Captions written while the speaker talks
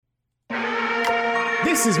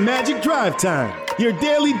This is Magic Drive Time, your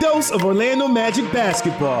daily dose of Orlando Magic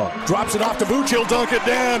basketball. Drops it off to Vooch, he'll dunk it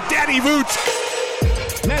down. Daddy Vooch.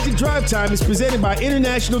 Magic Drive Time is presented by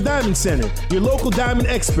International Diamond Center, your local diamond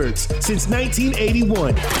experts since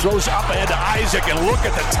 1981. Throws up ahead to Isaac, and look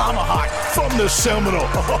at the tomahawk from the Seminole.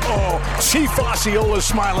 Oh, Chief Osceola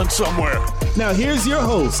smiling somewhere. Now here's your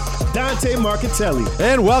host, Dante Marchitelli.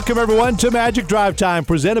 And welcome everyone to Magic Drive Time,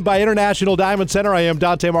 presented by International Diamond Center. I am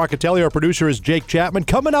Dante Marchitelli. Our producer is Jake Chapman.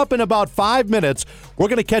 Coming up in about 5 minutes, we're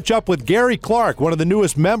going to catch up with Gary Clark, one of the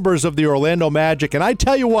newest members of the Orlando Magic. And I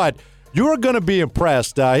tell you what, you're going to be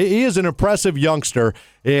impressed. He is an impressive youngster,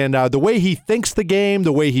 and the way he thinks the game,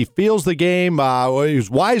 the way he feels the game, he's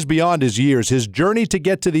wise beyond his years. His journey to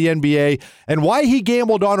get to the NBA, and why he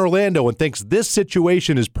gambled on Orlando and thinks this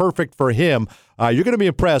situation is perfect for him. You're going to be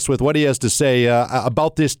impressed with what he has to say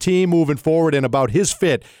about this team moving forward and about his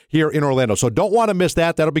fit here in Orlando. So don't want to miss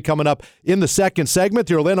that. That'll be coming up in the second segment.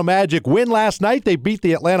 The Orlando Magic win last night. They beat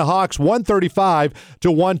the Atlanta Hawks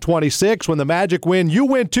 135-126. When the Magic win, you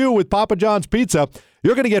win too with Papa John's Pizza.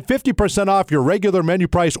 You're going to get 50% off your regular menu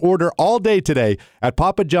price order all day today at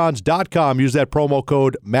papajohns.com. Use that promo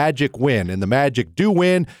code MAGICWIN. And the Magic do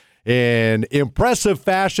win in impressive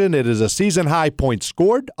fashion. It is a season-high points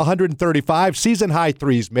scored, 135, season-high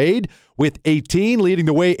threes made with 18, leading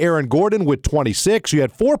the way Aaron Gordon with 26. You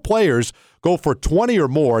had 4 players go for 20 or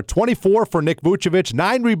more, 24 for Nick Vucevic,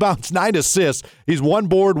 9 rebounds, 9 assists. He's 1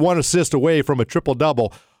 board, 1 assist away from a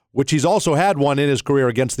triple-double, which he's also had one in his career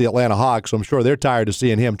against the Atlanta Hawks, so I'm sure they're tired of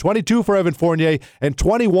seeing him. 22 for Evan Fournier and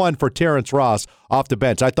 21 for Terrence Ross off the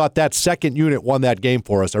bench. I thought that second unit won that game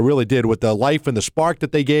for us. I really did, with the life and the spark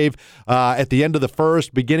that they gave at the end of the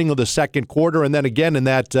first, beginning of the second quarter, and then again in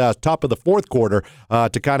that top of the fourth quarter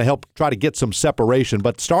to kind of help try to get some separation.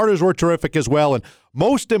 But starters were terrific as well, and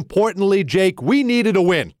most importantly, Jake, we needed a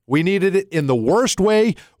win. We needed it in the worst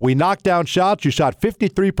way. We knocked down shots. You shot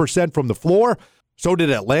 53% from the floor. So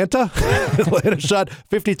did Atlanta. Atlanta shot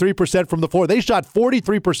 53% from the floor. They shot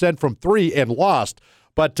 43% from 3 and lost.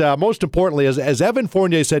 But most importantly, as Evan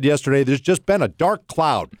Fournier said yesterday, there's just been a dark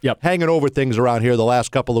cloud hanging over things around here the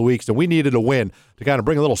last couple of weeks, and we needed a win to kind of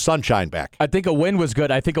bring a little sunshine back. I think a win was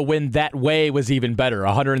good. I think a win that way was even better.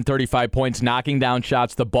 135 points, knocking down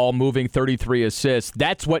shots, the ball moving, 33 assists.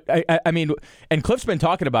 That's what I mean. And Cliff's been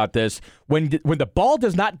talking about this. When the ball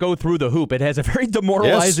does not go through the hoop, it has a very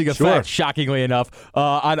demoralizing effect, shockingly enough,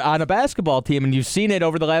 on a basketball team. And you've seen it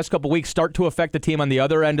over the last couple of weeks start to affect the team on the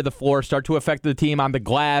other end of the floor, start to affect the team on the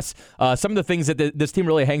glass. Some of the things that this team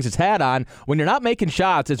really hangs its hat on. When you're not making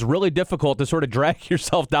shots, it's really difficult to sort of drag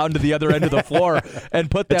yourself down to the other end of the floor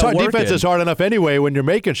and put that work in. Defense is hard enough anyway when you're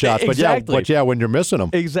making shots, exactly. but when you're missing them.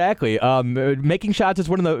 Exactly. Making shots is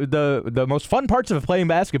one of the most fun parts of playing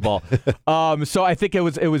basketball. So I think it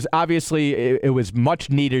was obviously it was much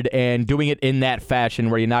needed, and doing it in that fashion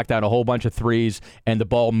where you knock down a whole bunch of threes and the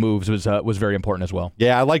ball moves was very important as well.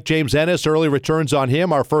 Yeah, I like James Ennis. Early returns on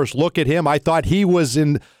him. Our first look at him, I thought he was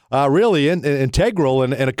really integral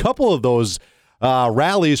in a couple of those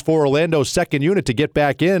rallies for Orlando's second unit to get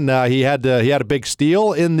back in. He had a big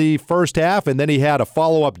steal in the first half, and then he had a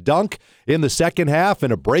follow-up dunk in the second half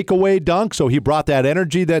and a breakaway dunk. So he brought that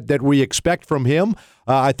energy that we expect from him.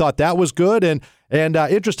 I thought that was good. And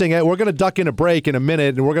interesting, we're going to duck in a break in a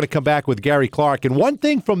minute, and we're going to come back with Gary Clark. And one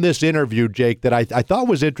thing from this interview, Jake, that I thought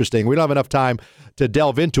was interesting, we don't have enough time to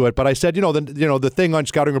delve into it, but I said, the thing on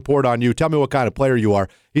Scouting Report on you, tell me what kind of player you are.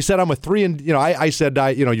 He said, I'm a 3 and I said,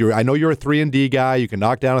 I know you're a 3 and D guy. You can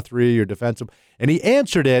knock down a 3. You're defensive. And he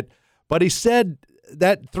answered it, but he said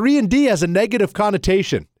that 3 and D has a negative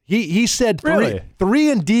connotation. He said really?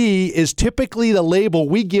 3 and D is typically the label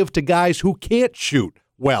we give to guys who can't shoot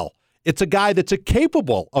well. It's a guy that's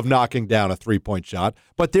capable of knocking down a three-point shot,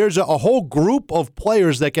 but there's a whole group of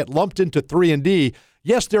players that get lumped into 3 and D.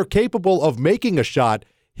 Yes, they're capable of making a shot.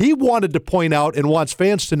 He wanted to point out and wants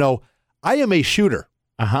fans to know, I am a shooter.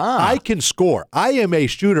 I can score. I am a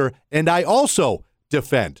shooter, and I also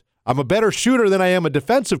defend. I'm a better shooter than I am a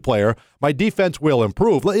defensive player. My defense will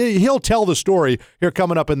improve. He'll tell the story here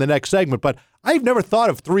coming up in the next segment, but I've never thought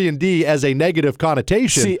of 3 and D as a negative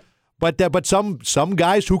connotation. See, But some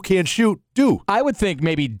guys who can't shoot do. I would think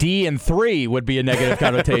maybe D and 3 would be a negative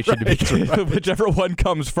connotation, to whichever one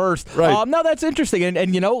comes first. Right. No, that's interesting.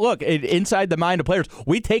 And look, inside the mind of players,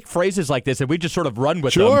 we take phrases like this and we just sort of run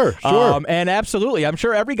with them. Sure. And absolutely, I'm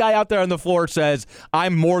sure every guy out there on the floor says,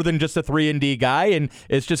 I'm more than just a 3 and D guy, and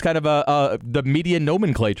it's just kind of the media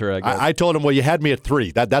nomenclature, I guess. I told him, well, you had me at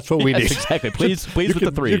 3. That's what we need. Exactly. Please with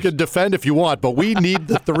the 3s. You can defend if you want, but we need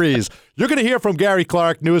the 3s. You're going to hear from Gary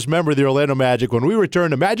Clark, newest member of the Orlando Magic, when we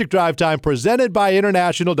return to Magic Drive Time, presented by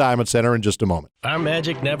International Diamond Center in just a moment. Our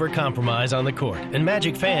Magic never compromise on the court, and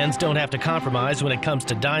Magic fans don't have to compromise when it comes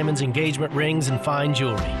to diamonds, engagement rings, and fine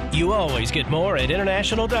jewelry. You always get more at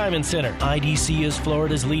International Diamond Center. IDC is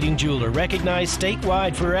Florida's leading jeweler, recognized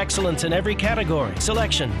statewide for excellence in every category,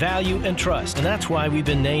 selection, value, and trust. And that's why we've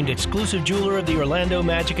been named exclusive jeweler of the Orlando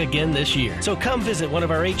Magic again this year. So come visit one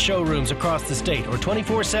of our 8 showrooms across the state or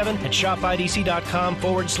 24/7 at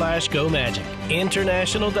shopidc.com/go magic.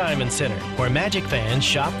 International Diamond Center, where Magic fans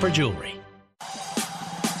shop for jewelry.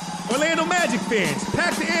 Orlando Magic fans,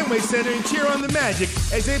 pack the Amway Center and cheer on the Magic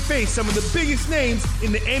as they face some of the biggest names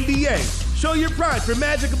in the NBA. Show your pride for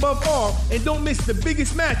Magic above all and don't miss the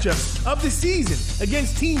biggest matchups of the season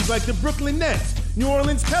against teams like the Brooklyn Nets, New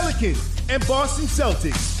Orleans Pelicans, and Boston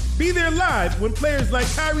Celtics. Be there live when players like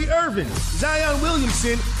Kyrie Irving, Zion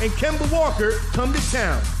Williamson, and Kemba Walker come to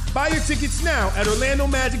town. Buy your tickets now at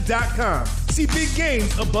OrlandoMagic.com. See big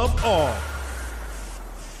games above all.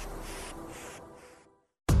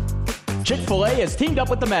 Chick-fil-A has teamed up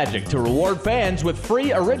with the Magic to reward fans with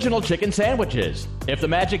free original chicken sandwiches. If the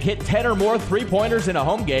Magic hit 10 or more three-pointers in a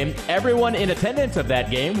home game, everyone in attendance of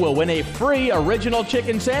that game will win a free original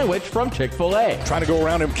chicken sandwich from Chick-fil-A. Trying to go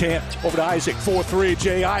around him, can't. Over to Isaac, 4-3,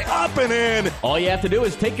 J.I. up and in. All you have to do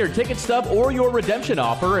is take your ticket stub or your redemption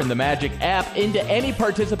offer in the Magic app into any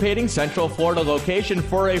participating Central Florida location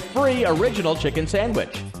for a free original chicken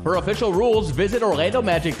sandwich. For official rules, visit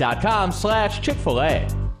OrlandoMagic.com/Chick-fil-A.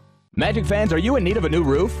 Magic fans, are you in need of a new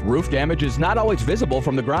roof? Roof damage is not always visible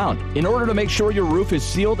from the ground. In order to make sure your roof is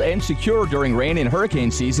sealed and secure during rain and hurricane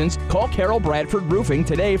seasons, call Carol Bradford Roofing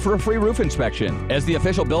today for a free roof inspection. As the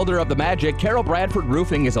official builder of the Magic, Carol Bradford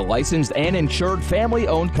Roofing is a licensed and insured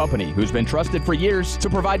family-owned company who's been trusted for years to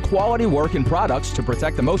provide quality work and products to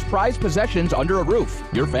protect the most prized possessions under a roof,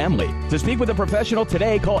 your family. To speak with a professional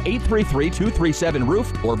today, call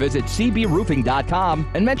 833-237-ROOF or visit cbroofing.com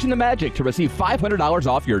and mention the Magic to receive $500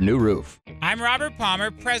 off your new roof. I'm Robert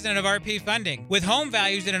Palmer, president of RP Funding. With home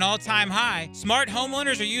values at an all-time high, smart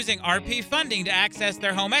homeowners are using RP Funding to access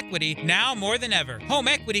their home equity now more than ever. Home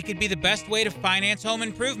equity could be the best way to finance home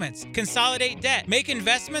improvements, consolidate debt, make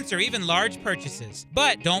investments, or even large purchases.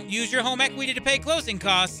 But don't use your home equity to pay closing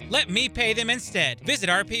costs. Let me pay them instead. Visit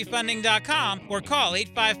rpfunding.com or call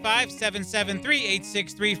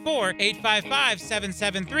 855-773-8634,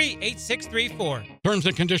 855-773-8634. Terms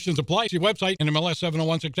and conditions apply. See website and MLS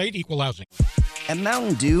 70168 Equal Housing. At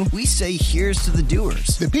Mountain Dew, we say here's to the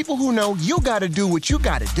doers. The people who know you gotta do what you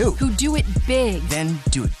gotta do. Who do it big. Then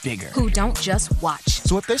do it bigger. Who don't just watch.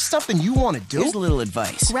 So if there's something you want to do, here's a little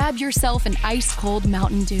advice. Grab yourself an ice-cold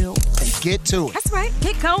Mountain Dew. And get to it. That's right.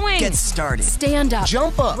 Get going. Get started. Stand up.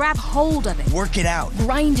 Jump up. Grab hold of it. Work it out.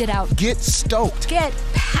 Grind it out. Get stoked. Get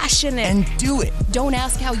passionate. And do it. Don't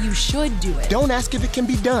ask how you should do it. Don't ask if it can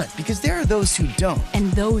be done. Because there are those who don't.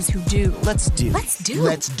 And those who do. Let's do. Let's do.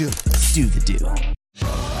 Let's do. Let's do the do.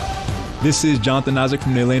 This is Jonathan Isaac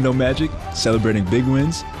from the Orlando Magic, celebrating big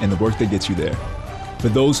wins and the work that gets you there. For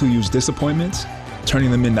those who use disappointments,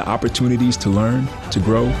 turning them into opportunities to learn, to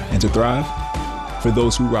grow, and to thrive. For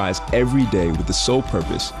those who rise every day with the sole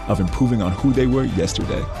purpose of improving on who they were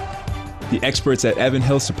yesterday. The experts at Advent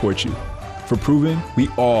Health support you for proving we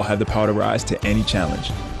all have the power to rise to any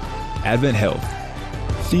challenge. Advent Health.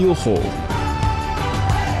 Feel whole.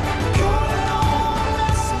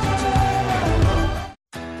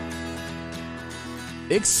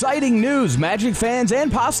 Exciting news, Magic fans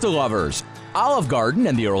and pasta lovers. Olive Garden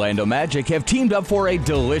and the Orlando Magic have teamed up for a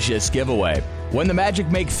delicious giveaway. When the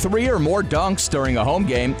Magic make 3 or more dunks during a home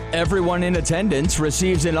game, everyone in attendance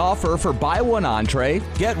receives an offer for buy one entree,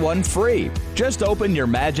 get one free. Just open your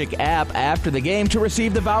Magic app after the game to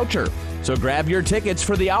receive the voucher. So grab your tickets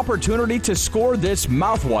for the opportunity to score this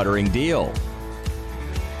mouth-watering deal.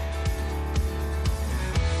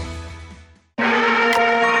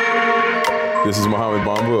 This is Mohamed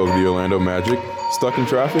Bamba of the Orlando Magic. Stuck in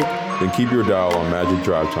traffic? Then keep your dial on Magic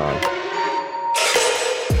Drive Time.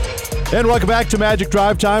 And welcome back to Magic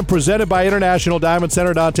Drive Time, presented by International Diamond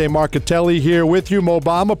Center. Dante Marchitelli here with you. Mo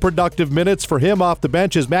Bamba, productive minutes for him off the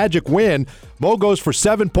bench. His Magic win. Mo goes for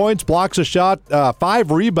 7 points, blocks a shot,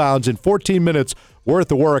 5 rebounds in 14 minutes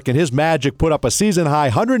worth of work. And his Magic put up a season-high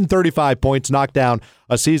 135 points, knocked down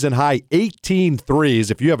a season-high 18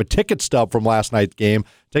 threes. If you have a ticket stub from last night's game,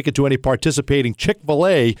 take it to any participating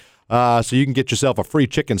Chick-fil-A so you can get yourself a free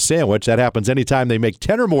chicken sandwich. That happens anytime they make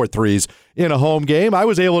 10 or more threes in a home game. I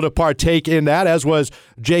was able to partake in that, as was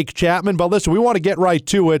Jake Chapman. But listen, we want to get right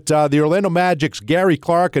to it. The Orlando Magic's Gary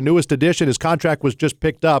Clark, a newest addition. His contract was just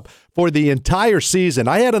picked up for the entire season.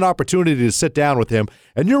 I had an opportunity to sit down with him,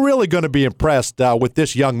 and you're really going to be impressed with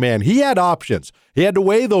this young man. He had options. He had to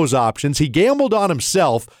weigh those options. He gambled on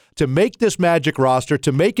himself to make this Magic roster,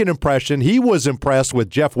 to make an impression. He was impressed with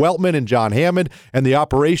Jeff Weltman and John Hammond and the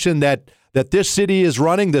operation that this city is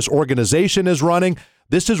running, this organization is running.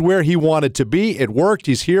 This is where he wanted to be. It worked.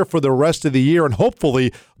 He's here for the rest of the year and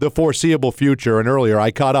hopefully the foreseeable future. And earlier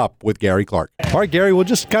I caught up with Gary Clark. All right, Gary, we'll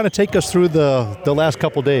just kind of take us through the last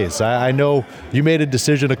couple days. I know you made a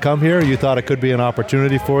decision to come here. You thought it could be an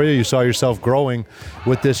opportunity for you. You saw yourself growing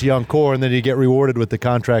with this young core, and then you get rewarded with the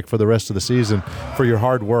contract for the rest of the season for your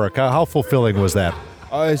hard work. How fulfilling was that?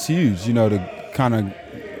 It's huge, to kind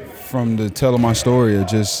of from the tell of my story of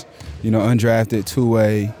just, undrafted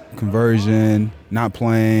two-way conversion, not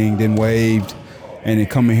playing, then waived, and then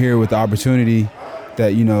coming here with the opportunity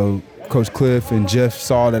that, Coach Cliff and Jeff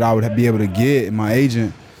saw that I would be able to get, and my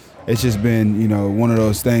agent. It's just been, one of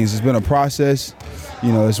those things. It's been a process.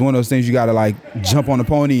 It's one of those things you got to, jump on the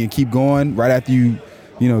pony and keep going right after you,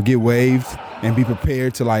 get waived, and be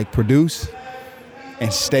prepared to, produce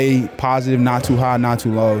and stay positive, not too high, not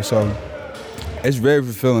too low. So it's very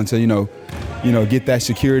fulfilling to, get that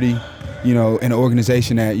security, in an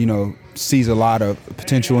organization that, sees a lot of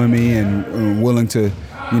potential in me and willing to,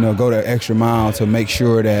 go the extra mile to make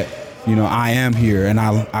sure that, I am here and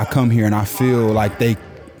I come here and I feel like they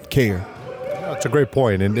care. That's a great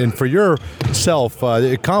point. And for yourself,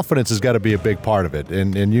 confidence has got to be a big part of it.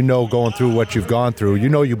 And going through what you've gone through,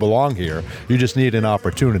 you belong here. You just need an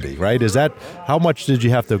opportunity, right? How much did you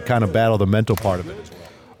have to kind of battle the mental part of it?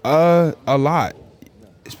 A lot,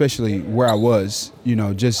 especially where I was,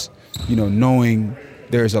 knowing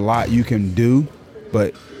there's a lot you can do,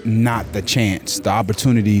 but not the chance, the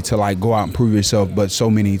opportunity to go out and prove yourself, but so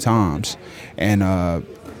many times. And,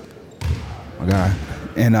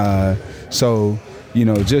 so,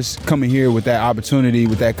 just coming here with that opportunity,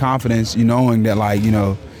 with that confidence, knowing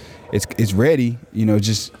that it's ready,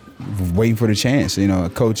 just waiting for the chance,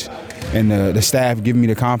 coach and the staff giving me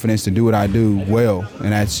the confidence to do what I do well.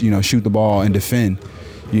 And that's, shoot the ball and defend.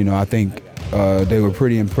 I think they were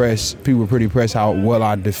pretty impressed. People were pretty impressed how well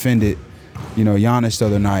I defended, Giannis the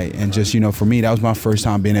other night. And just, for me, that was my first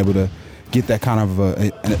time being able to get that kind of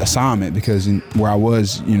an assignment, because where I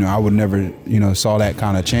was, I would never, saw that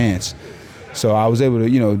kind of chance. So I was able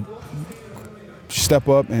to, step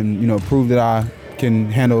up and, prove that I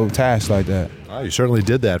can handle tasks like that. You certainly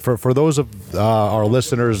did that. For those of our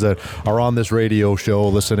listeners that are on this radio show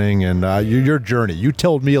listening, and your journey, you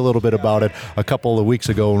told me a little bit about it a couple of weeks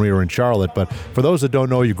ago when we were in Charlotte, but for those that don't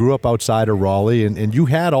know, you grew up outside of Raleigh, and you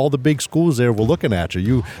had all the big schools there were looking at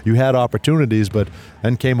you. You had opportunities, but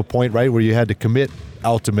then came a point, right, where you had to commit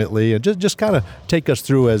ultimately, and just kind of take us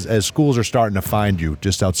through as schools are starting to find you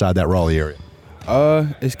just outside that Raleigh area.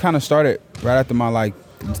 It's kind of started right after my,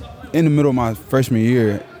 in the middle of my freshman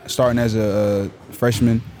year, starting as a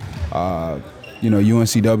freshman.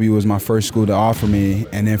 UNCW was my first school to offer me,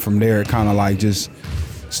 and then from there it kind of just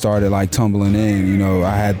started tumbling in.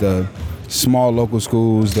 I had the small local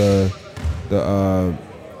schools, the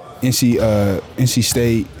NC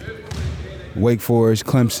State, Wake Forest,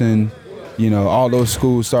 Clemson, all those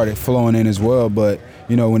schools started flowing in as well. But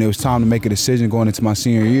when it was time to make a decision going into my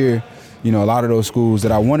senior year, a lot of those schools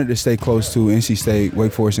that I wanted to stay close to, NC State,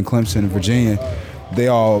 Wake Forest, and Clemson, and Virginia, they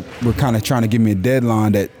all were kind of trying to give me a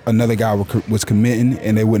deadline that another guy was committing,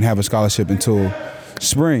 and they wouldn't have a scholarship until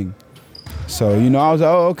spring. So, I was like,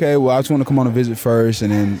 oh, okay, well, I just want to come on a visit first.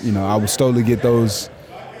 And then, I would slowly get those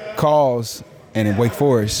calls, and in Wake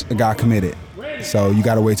Forest, a guy committed. So you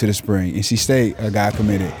got to wait till the spring. NC State, a guy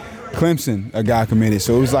committed. Clemson, a guy committed.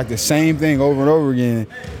 So it was the same thing over and over again.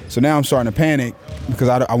 So now I'm starting to panic because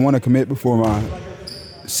I want to commit before my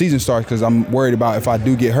season starts, because I'm worried about if I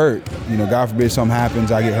do get hurt, God forbid something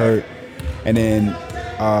happens, I get hurt, and then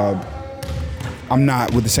I'm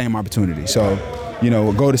not with the same opportunity. So,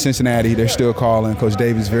 go to Cincinnati, they're still calling. Coach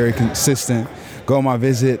Davis very consistent. Go on my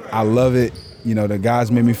visit, I love it. The guys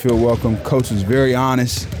made me feel welcome. Coach was very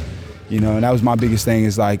honest, and that was my biggest thing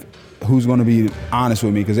is who's going to be honest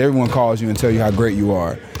with me, because everyone calls you and tell you how great you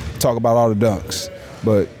are, talk about all the dunks.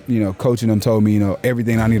 But, coaching them told me,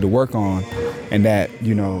 everything I need to work on, and that,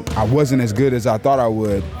 I wasn't as good as I thought I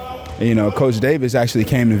would. And, Coach Davis actually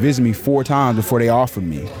came to visit me 4 times before they offered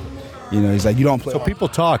me. He's like, you don't play. So people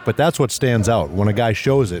talk, but that's what stands out when a guy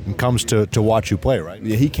shows it and comes to watch you play, right?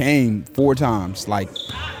 Yeah, he came 4 times,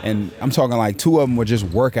 and I'm talking 2 of them were just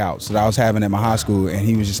workouts that I was having at my high school, and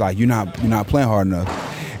he was just like, you're not playing hard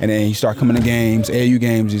enough. And then you start coming to games, AAU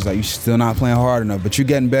games. He's like, "You're still not playing hard enough, but you're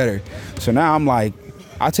getting better." So now I'm like,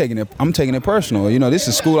 I'm taking it personal. You know, this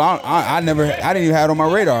is school. I didn't even have it on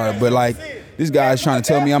my radar. But like, this guy's trying to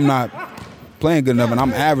tell me I'm not playing good enough, and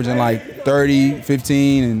I'm averaging like 30,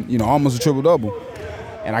 15, and almost a triple-double.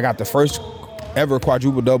 And I got the first ever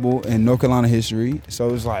quadruple-double in North Carolina history.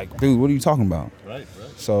 So it's like, dude, what are you talking about? Right.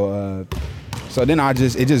 So then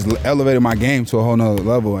it just elevated my game to a whole nother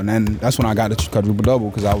level, and then that's when I got the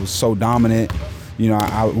quadruple-double because I was so dominant.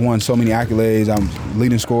 I won so many accolades. I'm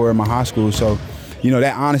leading scorer in my high school. So,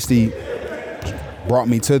 that honesty brought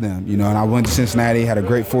me to them. And I went to Cincinnati, had a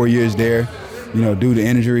great 4 years there. Due to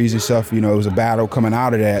injuries and stuff, it was a battle coming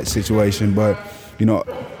out of that situation. But,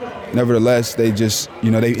 nevertheless, they just,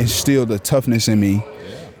 they instilled a toughness in me,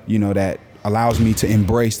 that allows me to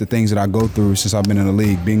embrace the things that I go through since I've been in the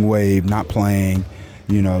league, being waived, not playing,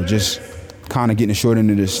 just kind of getting the short end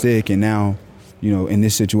of the stick. And now, in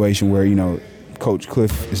this situation where, Coach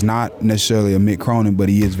Cliff is not necessarily a Mick Cronin, but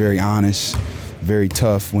he is very honest, very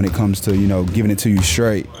tough when it comes to, giving it to you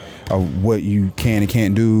straight of what you can and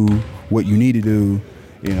can't do, what you need to do,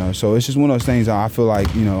 So it's just one of those things I feel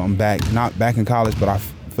like, I'm not back in college, but I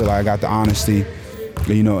feel like I got the honesty,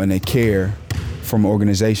 and the care from an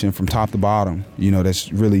organization from top to bottom,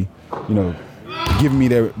 that's really, giving me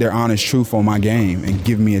their honest truth on my game and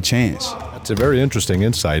giving me a chance. That's a very interesting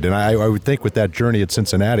insight, and I would think with that journey at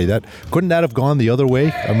Cincinnati, couldn't that have gone the other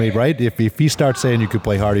way? I mean, right? If he starts saying you could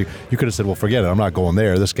play harder, you could have said, well, forget it, I'm not going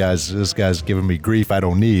there. This guy's giving me grief I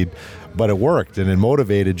don't need. But it worked, and it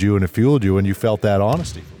motivated you, and it fueled you, and you felt that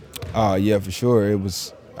honesty. Yeah, for sure. It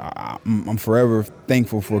was. I'm forever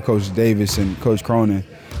thankful for Coach Davis and Coach Cronin.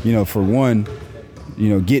 For one,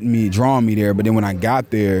 drawing me there. But then when I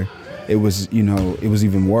got there, it was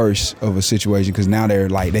even worse of a situation because now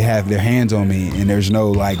they have their hands on me, and there's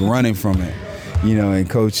no running from it. And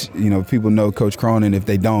Coach, people know Coach Cronin. If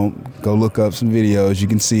they don't, go look up some videos. You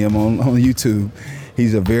can see him on YouTube.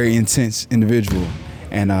 He's a very intense individual.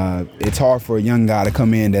 And it's hard for a young guy to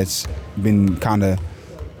come in that's been kind of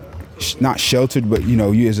not sheltered, but,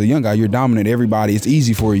 you as a young guy, you're dominant everybody. It's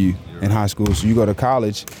easy for you in high school. So you go to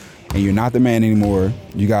college and you're not the man anymore.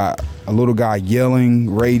 You got a little guy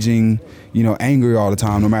yelling, raging, angry all the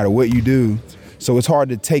time, no matter what you do. So it's hard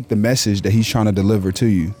to take the message that he's trying to deliver to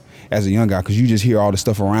you as a young guy because you just hear all the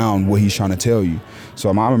stuff around what he's trying to tell you. So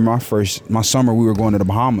I remember my summer, we were going to the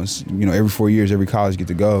Bahamas. Every 4 years, every college get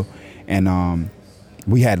to go. And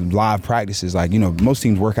we had live practices, most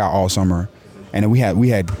teams work out all summer, and then we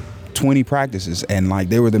had 20 practices, and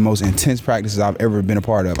they were the most intense practices I've ever been a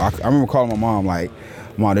part of. I remember calling my mom,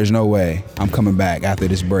 Mom, there's no way I'm coming back after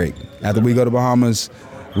this break. After we go to Bahamas,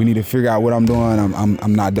 we need to figure out what I'm doing.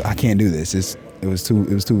 I can't do this. It was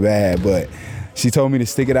too bad, but she told me to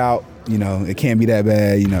stick it out. It can't be that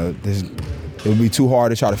bad. It would be too hard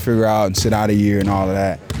to try to figure out and sit out a year and all of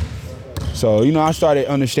that. So, I started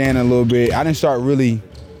understanding a little bit. I didn't start really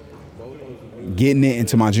getting it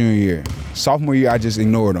into my junior year. Sophomore year, I just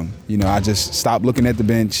ignored him. I just stopped looking at the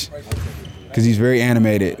bench because he's very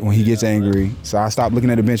animated when he gets angry. So I stopped looking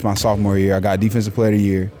at the bench my sophomore year. I got Defensive Player of the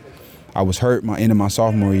Year. I was hurt my end of my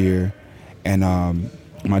sophomore year. And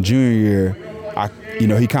my junior year,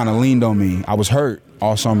 he kind of leaned on me. I was hurt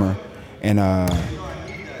all summer. And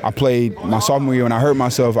I played my sophomore year. When I hurt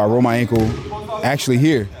myself, I rolled my ankle actually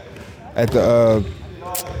here.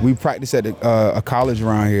 We practiced at a college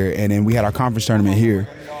around here, and then we had our conference tournament here.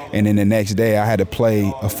 And then the next day, I had to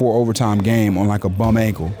play a 4 overtime game on a bum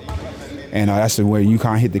ankle, and that's where you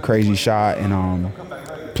kind of hit the crazy shot. And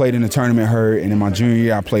played in the tournament hurt, and in my junior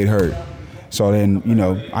year, I played hurt. So then,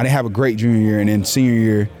 I didn't have a great junior year, and then senior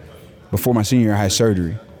year, before my senior year, I had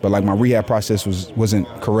surgery. But my rehab process wasn't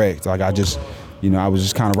correct. I was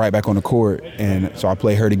just kind of right back on the court, and so I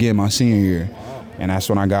played hurt again my senior year. And that's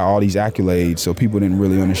when I got all these accolades. So people didn't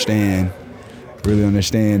really understand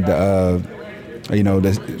the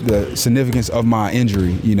significance of my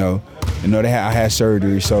injury. I had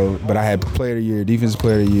surgery. So, but I had Player of the Year, Defensive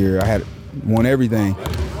Player of the Year. I had won everything.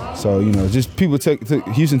 So just people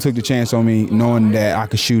Houston took the chance on me, knowing that I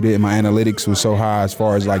could shoot it, and my analytics was so high as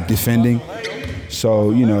far as defending.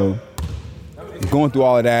 So going through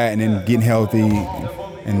all of that and then getting healthy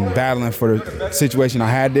and battling for the situation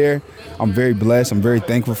I had there, I'm very blessed. I'm very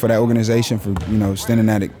thankful for that organization for, extending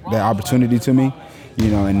that opportunity to me,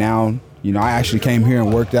 and now, I actually came here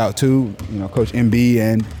and worked out too. Coach MB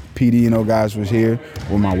and PD, guys was here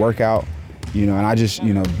with my workout, and I just,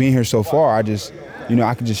 being here so far, I just,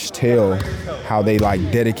 I can just tell how they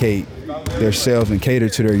dedicate themselves and cater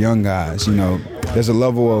to their young guys. There's a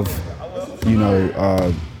level of,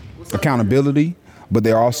 accountability, but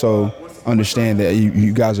they're also understand that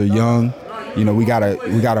you guys are young. You know, we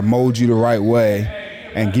gotta mold you the right way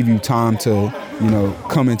and give you time to, you know,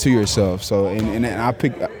 come into yourself. So and I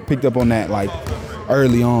picked up on that like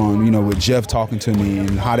early on, you know, with Jeff talking to me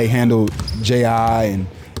and how they handled J.I. and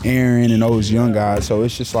Aaron and those young guys. So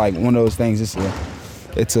it's just like one of those things.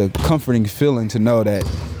 It's a comforting feeling to know that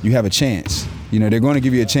you have a chance. You know, they're going to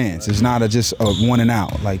give you a chance. It's not just a one and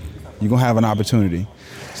out. Like, you're going to have an opportunity.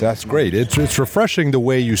 So that's great. It's refreshing the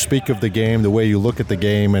way you speak of the game, the way you look at the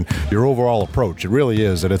game, and your overall approach. It really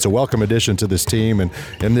is, and it's a welcome addition to this team and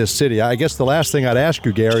in this city. I guess the last thing I'd ask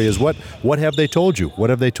you, Gary, is what have they told you? What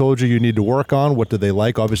have they told you need to work on? What do they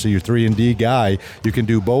like? Obviously, you're 3-and-D guy. You can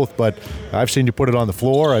do both, but I've seen you put it on the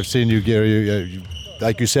floor. I've seen you, Gary,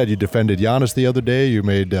 like you said, you defended Giannis the other day. You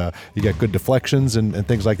made you got good deflections and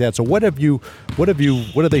things like that. So what are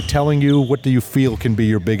they telling you? What do you feel can be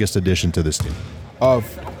your biggest addition to this team?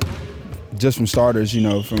 Just from starters, you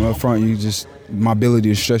know, from up front, my ability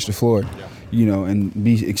to stretch the floor, you know, and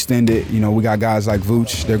be extended. You know, we got guys like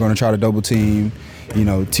Vooch. They're going to try to double team. You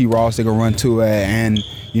know, T. Ross, they're going to run to it, and,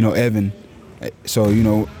 you know, Evan. So, you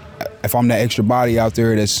know, if I'm that extra body out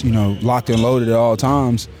there that's, you know, locked and loaded at all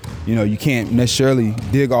times, you know, you can't necessarily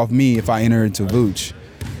dig off me if I enter into Vooch.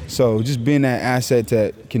 So just being that asset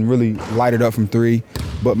that can really light it up from three,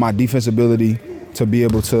 but my defense ability to be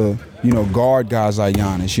able to, you know, guard guys like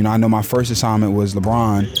Giannis. You know, I know my first assignment was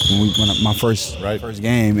LeBron when my first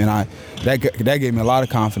game, and that gave me a lot of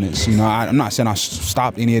confidence. You know, I'm not saying I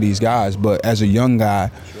stopped any of these guys, but as a young guy,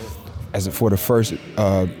 for the first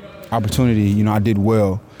opportunity, you know, I did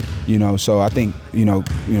well. You know, so I think, you know,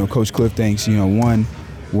 Coach Cliff thinks, you know, one,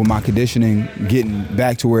 with my conditioning getting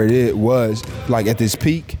back to where it was, like at this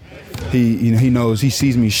peak, he knows, he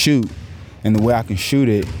sees me shoot, and the way I can shoot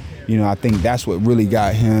it, you know, I think that's what really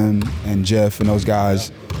got him and Jeff and those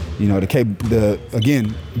guys, you know,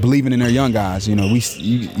 again, believing in their young guys. You know, you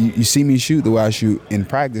see me shoot the way I shoot in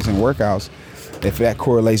practice and workouts. If that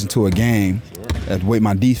correlates into a game, the way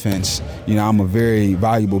my defense, you know, I'm a very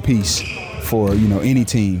valuable piece for, you know, any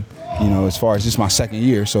team, you know, as far as just my second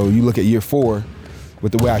year. So you look at year 4,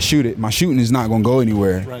 with the way I shoot it, my shooting is not going to go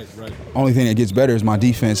anywhere. Right. Only thing that gets better is my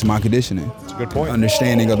defense and my conditioning. That's a good point.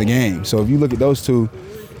 Understanding of the game. So if you look at those two,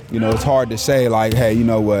 you know, it's hard to say, like, hey, you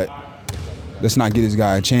know what, let's not give this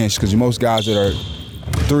guy a chance, because most guys that are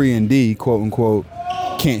 3-and-D, quote unquote,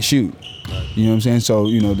 can't shoot. You know what I'm saying? So,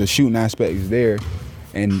 you know, the shooting aspect is there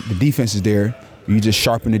and the defense is there. You just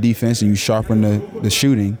sharpen the defense and you sharpen the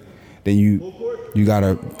shooting, then you got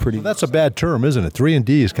a pretty... Well, that's a bad term, isn't it?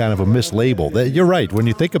 3-and-D is kind of a mislabel. You're right. When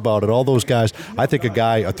you think about it, all those guys, I think a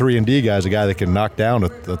 3-and-D guy is a guy that can knock down a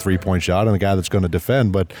three-point shot and a guy that's going to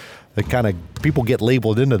defend, but people get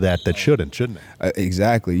labeled into that shouldn't they?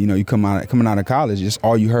 Exactly. You know, coming out of college, just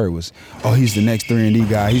all you heard was, oh, he's the next 3-and-D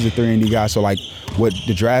guy. He's a 3-and-D guy. So, like, what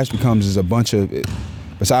the draft becomes is a bunch of,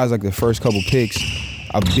 besides, like, the first couple picks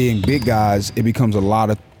of being big guys, it becomes a lot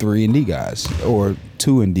of 3-and-D guys or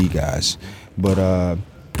 2-and-D guys. But,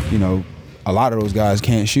 you know, a lot of those guys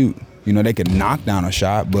can't shoot. You know, they can knock down a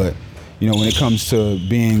shot, but, you know, when it comes to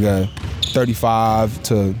being a 35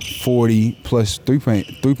 to 40 plus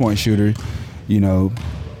three-point shooter, you know,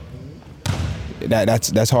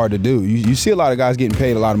 that's hard to do. You see a lot of guys getting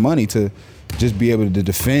paid a lot of money to just be able to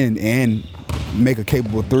defend and make a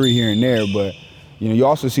capable three here and there, but, you know, you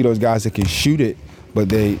also see those guys that can shoot it, but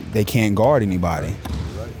they can't guard anybody.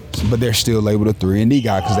 But they're still labeled a 3-and-D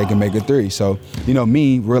guy because they can make a three. So, you know,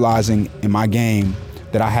 me realizing in my game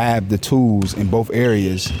that I have the tools in both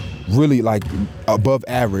areas, really like above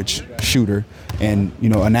average shooter and, you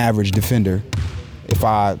know, an average defender. If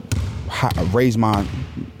I raise my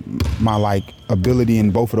like ability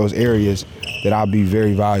in both of those areas, that I'll be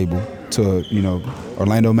very valuable to, you know,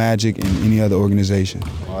 Orlando Magic and any other organization.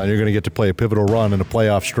 And you're going to get to play a pivotal run in a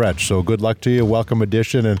playoff stretch. So good luck to you. Welcome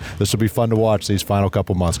addition, and this will be fun to watch these final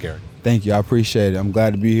couple months, Gary. Thank you. I appreciate it. I'm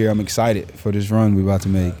glad to be here. I'm excited for this run we're about to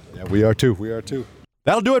make. Yeah, we are too.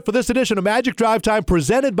 That'll do it for this edition of Magic Drive Time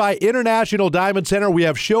presented by International Diamond Center. We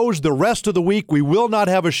have shows the rest of the week. We will not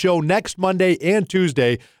have a show next Monday and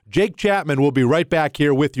Tuesday. Jake Chapman will be right back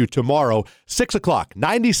here with you tomorrow, 6 o'clock,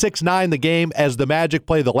 96-9 the game as the Magic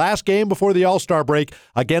play the last game before the All-Star break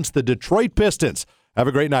against the Detroit Pistons. Have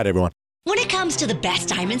a great night, everyone. When it comes to the best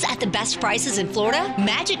diamonds at the best prices in Florida,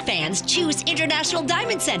 Magic fans choose International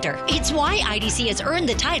Diamond Center. It's why IDC has earned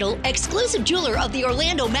the title Exclusive Jeweler of the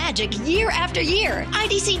Orlando Magic year after year.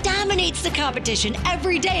 IDC dominates the competition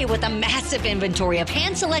every day with a massive inventory of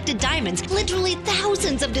hand-selected diamonds, literally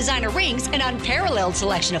thousands of designer rings, an unparalleled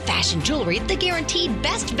selection of fashion jewelry, the guaranteed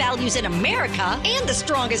best values in America, and the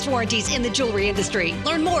strongest warranties in the jewelry industry.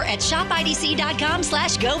 Learn more at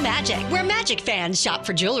shopidc.com/GoMagic, where Magic fans shop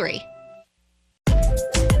for jewelry.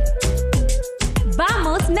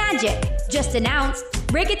 Vamos Magic! Just announced,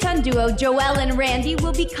 reggaeton duo Joel and Randy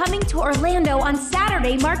will be coming to Orlando on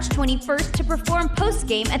Saturday, March 21st to perform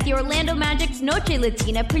post-game at the Orlando Magic's Noche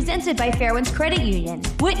Latina presented by Fairwinds Credit Union.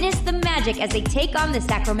 Witness the Magic as they take on the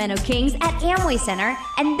Sacramento Kings at Amway Center,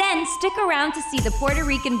 and then stick around to see the Puerto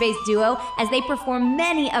Rican-based duo as they perform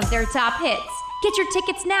many of their top hits. Get your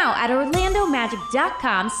tickets now at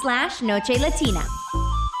orlandomagic.com/Noche Latina.